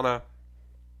Ohana.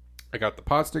 I got the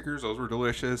pot stickers. Those were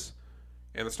delicious.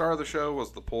 And the star of the show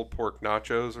was the pulled pork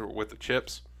nachos with the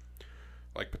chips.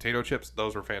 Like potato chips.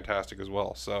 Those were fantastic as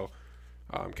well. So,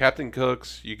 Captain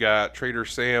Cook's. You got Trader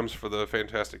Sam's for the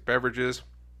fantastic beverages.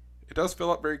 It does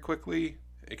fill up very quickly.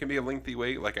 It can be a lengthy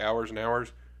wait, like hours and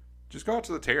hours. Just go out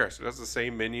to the terrace. It has the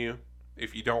same menu.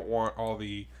 If you don't want all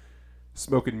the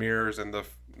smoke and mirrors and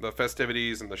the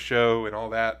festivities and the show and all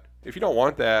that. If you don't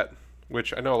want that,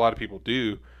 which I know a lot of people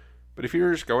do, but if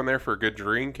you're just going there for a good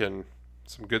drink and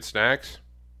some good snacks.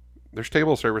 There's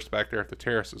table service back there at the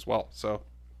terrace as well. So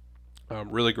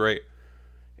really great.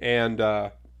 And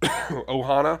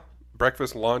Ohana,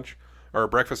 breakfast, lunch, or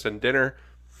breakfast and dinner.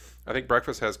 I think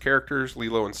breakfast has characters,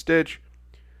 Lilo and Stitch.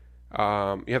 You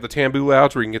have the Tambu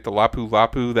Lounge where you can get the Lapu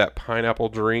Lapu, that pineapple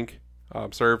drink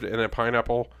served in a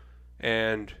pineapple.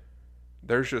 And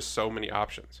there's just so many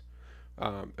options.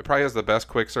 It probably has the best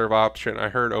quick serve option. I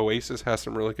heard Oasis has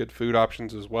some really good food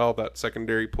options as well, that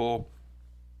secondary pool.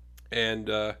 And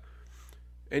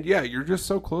yeah, you're just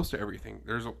so close to everything.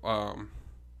 There's a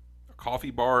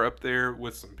coffee bar up there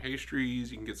with some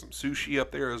pastries. You can get some sushi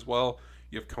up there as well.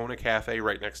 You have Kona Cafe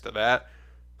right next to that.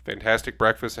 Fantastic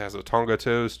breakfast. It has a Tonga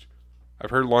toast. I've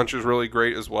heard lunch is really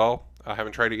great as well. I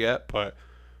haven't tried it yet, but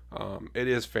it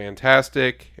is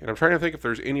fantastic. And I'm trying to think if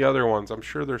there's any other ones. I'm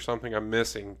sure there's something I'm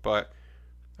missing, but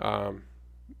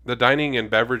the dining and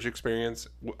beverage experience,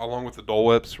 along with the Dole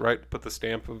Whips, right? Put the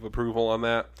stamp of approval on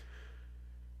that.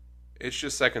 It's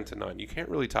just second to none. You can't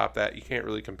really top that. You can't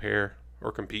really compare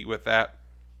or compete with that.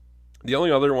 The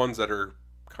only other ones that are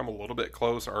come a little bit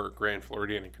close are Grand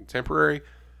Floridian and Contemporary,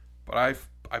 but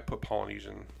I put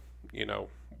Polynesian,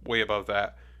 way above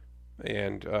that,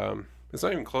 and it's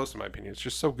not even close in my opinion. It's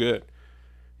just so good.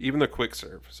 Even the quick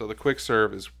serve. So the quick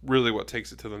serve is really what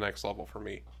takes it to the next level for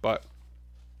me. But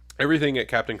everything at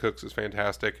Captain Cook's is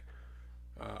fantastic.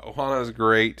 Ohana is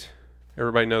great.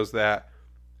 Everybody knows that.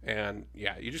 And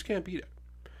yeah, you just can't beat it.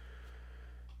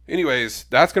 Anyways,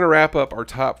 that's going to wrap up our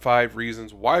top 5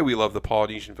 reasons why we love the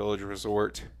Polynesian Village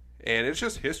Resort. And it's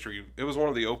just history. It was one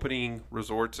of the opening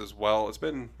resorts as well. It's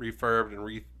been refurbed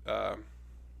and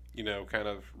kind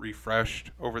of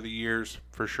refreshed over the years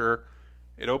for sure.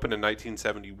 It opened in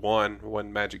 1971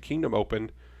 when Magic Kingdom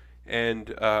opened,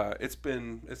 and it's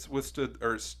stood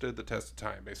the test of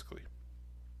time basically.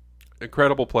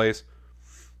 Incredible place.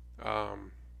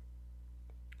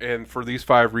 And for these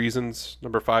 5 reasons,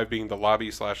 number 5 being the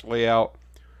lobby/layout,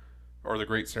 or the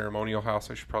Great Ceremonial House,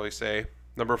 I should probably say.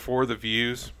 Number 4, the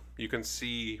views. You can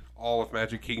see all of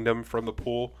Magic Kingdom from the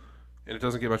pool, and it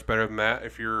doesn't get much better than that.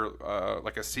 If you're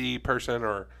like a sea person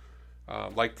or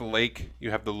like the lake,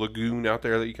 you have the lagoon out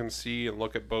there that you can see and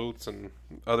look at boats and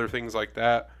other things like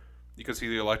that. You can see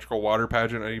the electrical water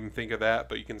pageant. I didn't even think of that,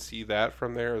 but you can see that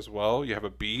from there as well. You have a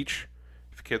beach.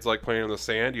 If kids like playing in the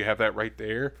sand, you have that right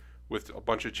there with a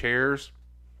bunch of chairs.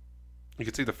 You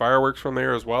can see the fireworks from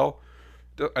there as well.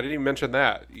 I didn't even mention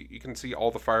that. You can see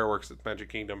all the fireworks at Magic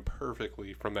Kingdom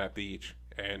perfectly from that beach,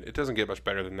 and it doesn't get much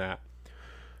better than that.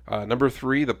 Number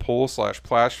 3, the pool/splash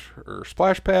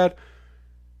pad.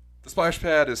 The splash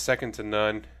pad is second to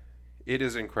none. It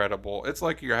is incredible. It's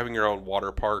like you're having your own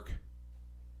water park,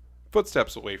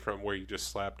 footsteps away from where you just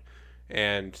slept,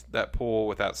 and that pool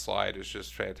with that slide is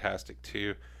just fantastic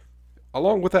too.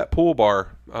 Along with that pool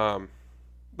bar, the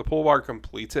pool bar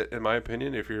completes it, in my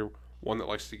opinion. If you're one that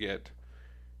likes to get,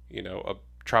 a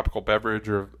tropical beverage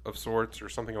or of sorts or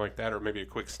something like that, or maybe a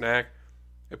quick snack,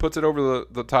 it puts it over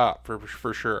the top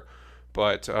for sure.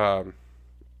 But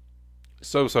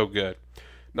so good.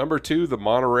 Number 2, the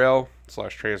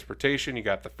monorail/transportation. You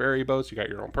got the ferry boats. You got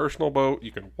your own personal boat.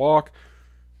 You can walk.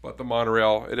 But the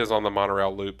monorail, it is on the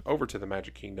monorail loop over to the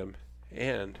Magic Kingdom.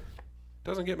 And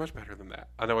doesn't get much better than that.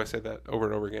 I know I say that over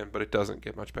and over again, but it doesn't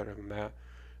get much better than that.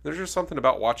 There's just something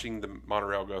about watching the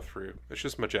monorail go through. It's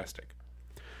just majestic.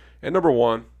 And number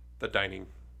 1, the dining.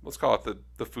 Let's call it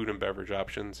the food and beverage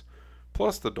options,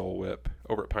 plus the Dole Whip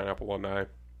over at Pineapple Lanai. You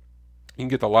can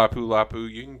get the Lapu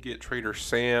Lapu. You can get Trader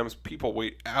Sam's. People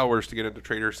wait hours to get into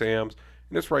Trader Sam's,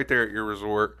 and it's right there at your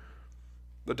resort.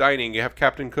 The dining, you have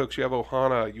Captain Cook's, you have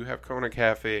Ohana, you have Kona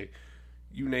Cafe,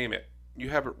 you name it. You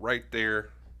have it right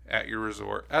there at your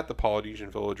resort, at the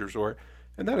Polynesian Village Resort.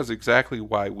 And that is exactly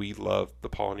why we love the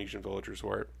Polynesian Village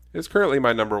Resort. It's currently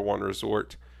my number 1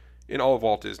 resort in all of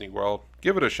Walt Disney World.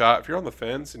 Give it a shot. If you're on the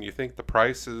fence and you think the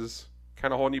price is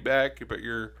kind of holding you back, but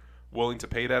you're willing to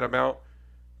pay that amount,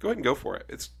 go ahead and go for it.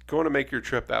 It's going to make your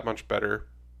trip that much better.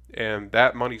 And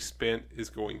that money spent is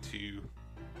going to...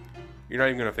 You're not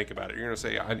even going to think about it. You're going to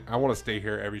say, I want to stay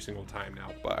here every single time now.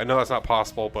 But I know that's not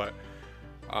possible, but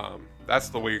that's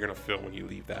the way you're going to feel when you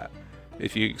leave that,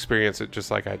 if you experience it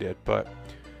just like I did. But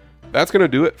that's going to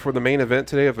do it for the main event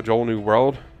today of A Joel New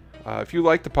World. If you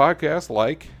like the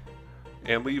podcast,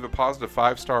 and leave a positive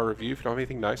 5-star review. If you don't have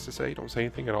anything nice to say, don't say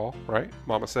anything at all, right?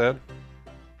 Mama said.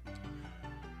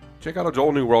 Check out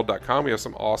joelnewworld.com. We have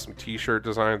some awesome t-shirt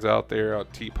designs out there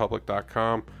at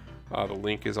tpublic.com. The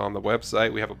link is on the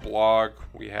website. We have a blog,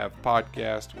 we have a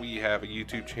podcast, we have a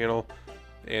YouTube channel.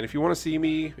 And if you want to see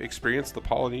me experience the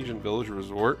Polynesian Village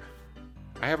Resort,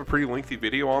 I have a pretty lengthy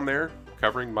video on there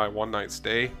covering my one-night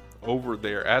stay over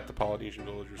there at the Polynesian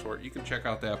Village Resort. You can check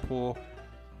out that pool.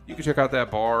 You can check out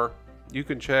that bar. You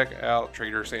can check out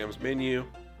Trader Sam's menu.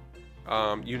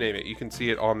 You name it. You can see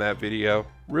it on that video.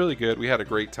 Really good. We had a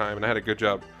great time, and I had a good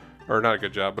job, or not a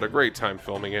good job, but a great time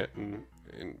filming it and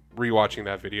rewatching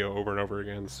that video over and over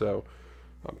again. So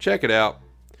check it out.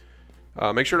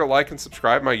 Make sure to like and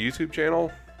subscribe my YouTube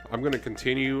channel. I'm going to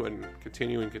continue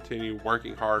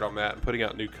working hard on that and putting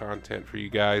out new content for you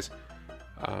guys,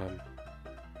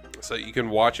 so you can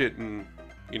watch it and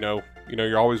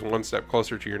you're always one step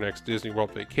closer to your next Disney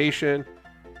World vacation.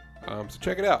 So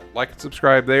check it out. Like and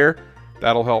subscribe there.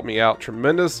 That'll help me out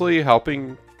tremendously,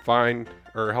 helping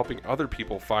other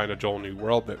people find a Joel New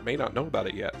World that may not know about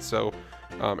it yet. So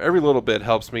every little bit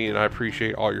helps me, and I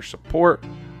appreciate all your support.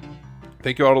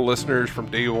 Thank you all the listeners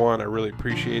from day one. I really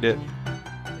appreciate it.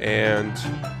 And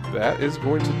that is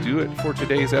going to do it for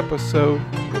today's episode.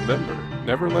 Remember,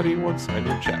 never let anyone sign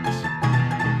your checks.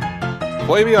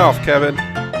 Play me off, Kevin.